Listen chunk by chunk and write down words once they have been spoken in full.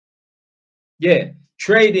Yeah,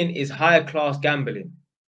 trading is high class gambling.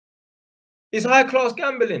 It's high class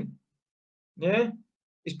gambling. Yeah,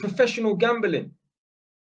 it's professional gambling.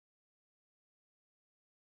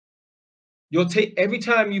 You're every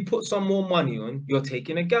time you put some more money on, you're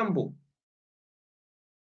taking a gamble.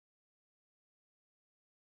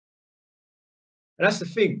 And that's the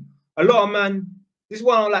thing. A lot of man, this is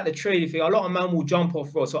why I don't like the trading thing. A lot of man will jump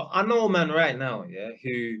off road. So I know a man right now, yeah,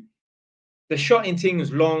 who the shotting thing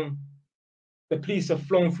is long. The police have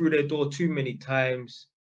flown through their door too many times.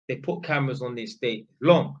 They put cameras on the estate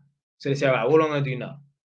long. So they say, all right, what am I gonna do now?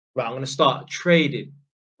 Right, I'm gonna start trading.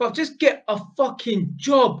 But just get a fucking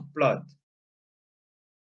job, blood.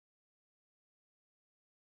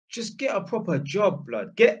 Just get a proper job,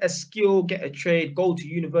 blood. Get a skill, get a trade, go to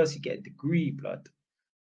university, get a degree, blood.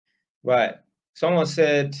 Right. Someone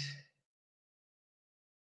said,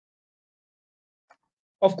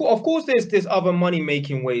 of course, there's other money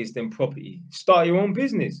making ways than property. Start your own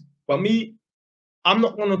business. But me, I'm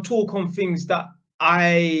not gonna talk on things that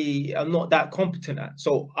I am not that competent at.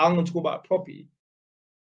 So I'm gonna talk about property.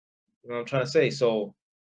 You know what I'm trying to say? So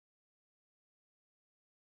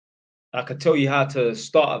I could tell you how to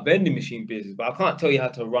start a vending machine business, but I can't tell you how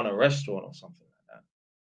to run a restaurant or something.